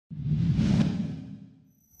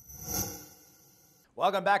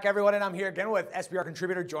Welcome back, everyone, and I'm here again with SBR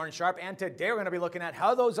contributor Jordan Sharp, and today we're going to be looking at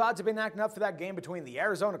how those odds have been acting up for that game between the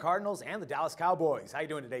Arizona Cardinals and the Dallas Cowboys. How you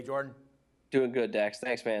doing today, Jordan? Doing good, Dax.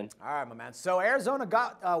 Thanks, man. All right, my man. So Arizona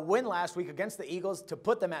got a win last week against the Eagles to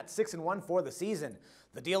put them at 6-1 for the season.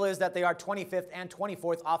 The deal is that they are 25th and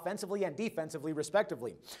 24th offensively and defensively,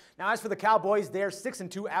 respectively. Now, as for the Cowboys, they're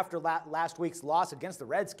 6-2 after last week's loss against the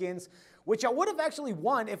Redskins, which they would have actually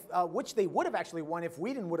won if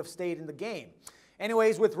Whedon would have stayed in the game.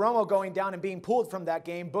 Anyways, with Romo going down and being pulled from that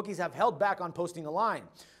game, bookies have held back on posting a line.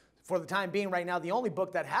 For the time being right now, the only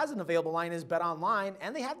book that has an available line is BetOnline,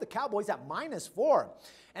 and they have the Cowboys at -4.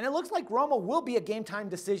 And it looks like Romo will be a game-time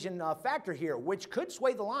decision factor here, which could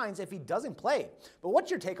sway the lines if he doesn't play. But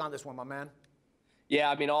what's your take on this one, my man? Yeah,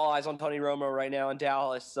 I mean, all eyes on Tony Romo right now in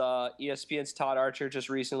Dallas. ESPN's Todd Archer just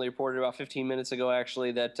recently reported about 15 minutes ago,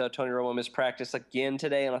 actually, that Tony Romo missed practice again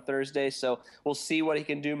today on a Thursday. So we'll see what he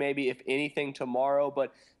can do, maybe, if anything, tomorrow.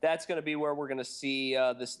 But that's going to be where we're going to see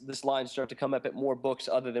this line start to come up at more books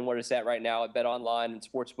other than what it's at right now at BetOnline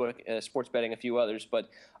and Sports Betting, a few others. But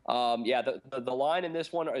yeah, the line in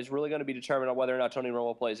this one is really going to be determined on whether or not Tony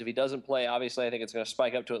Romo plays. If he doesn't play, obviously, I think it's going to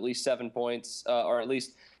spike up to at least 7 points, or at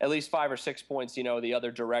least 5 or 6 points, the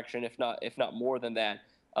other direction, if not more than that.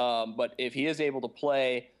 But if he is able to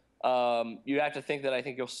play, you have to think that I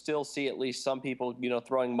think you'll still see at least some people,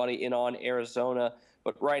 throwing money in on Arizona.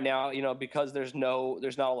 But right now, because there's not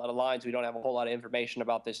a lot of lines, we don't have a whole lot of information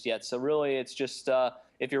about this yet. So really, it's just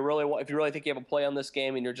if you really think you have a play on this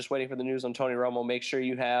game and you're just waiting for the news on Tony Romo, make sure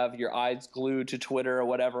you have your eyes glued to Twitter or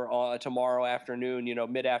whatever tomorrow afternoon,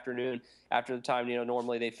 mid-afternoon, after the time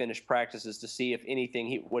normally they finish practices, to see if anything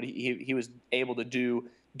he was able to do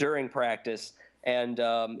during practice. And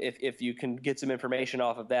if you can get some information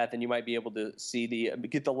off of that, then you might be able to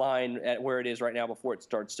get the line at where it is right now before it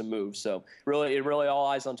starts to move. So really all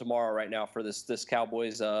eyes on tomorrow right now for this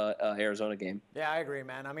Cowboys Arizona game. Yeah, I agree,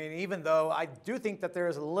 man. I mean, even though I do think that there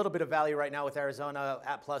is a little bit of value right now with Arizona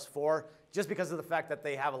at +4, just because of the fact that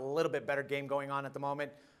they have a little bit better game going on at the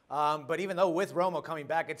moment. But even though with Romo coming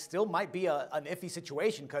back, it still might be an iffy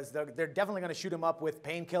situation because they're definitely going to shoot him up with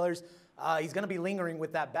painkillers. He's going to be lingering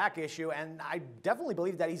with that back issue, and I definitely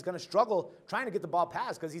believe that he's going to struggle trying to get the ball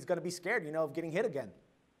passed because he's going to be scared, of getting hit again.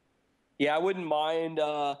 Yeah, I wouldn't mind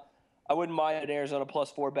an Arizona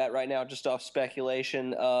 +4 bet right now, just off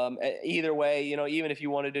speculation. Either way, even if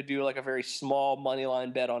you wanted to do like a very small money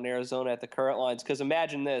line bet on Arizona at the current lines, because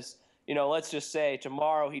imagine this, let's just say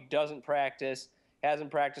tomorrow he doesn't practice.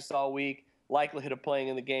 Hasn't practiced all week, likelihood of playing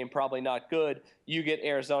in the game probably not good. You get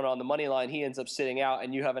Arizona on the money line, he ends up sitting out,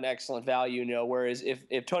 and you have an excellent value. Whereas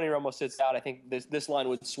if Tony Romo sits out, I think this line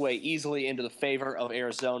would sway easily into the favor of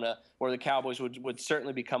Arizona, where the Cowboys would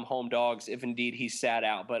certainly become home dogs if indeed he sat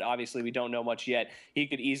out. But obviously we don't know much yet. He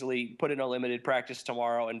could easily put in a limited practice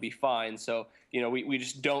tomorrow and be fine. So we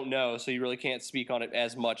just don't know. So you really can't speak on it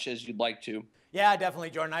as much as you'd like to. Yeah,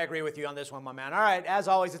 definitely, Jordan. I agree with you on this one, my man. All right, as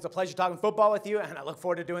always, it's a pleasure talking football with you, and I look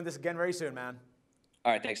forward to doing this again very soon, man.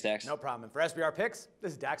 All right, thanks, Dax. No problem. And for SBR Picks,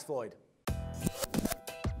 this is Dax Floyd.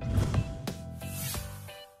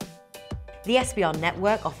 The SBR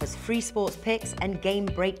Network offers free sports picks and game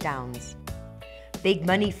breakdowns, big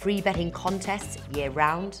money free betting contests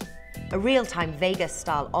year-round, a real-time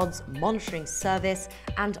Vegas-style odds monitoring service,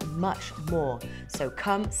 and much more. So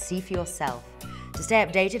come see for yourself. To stay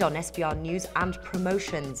updated on SBR news and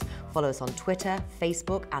promotions, follow us on Twitter,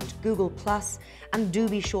 Facebook, and Google+, and do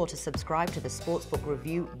be sure to subscribe to the Sportsbook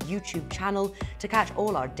Review YouTube channel to catch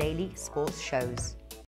all our daily sports shows.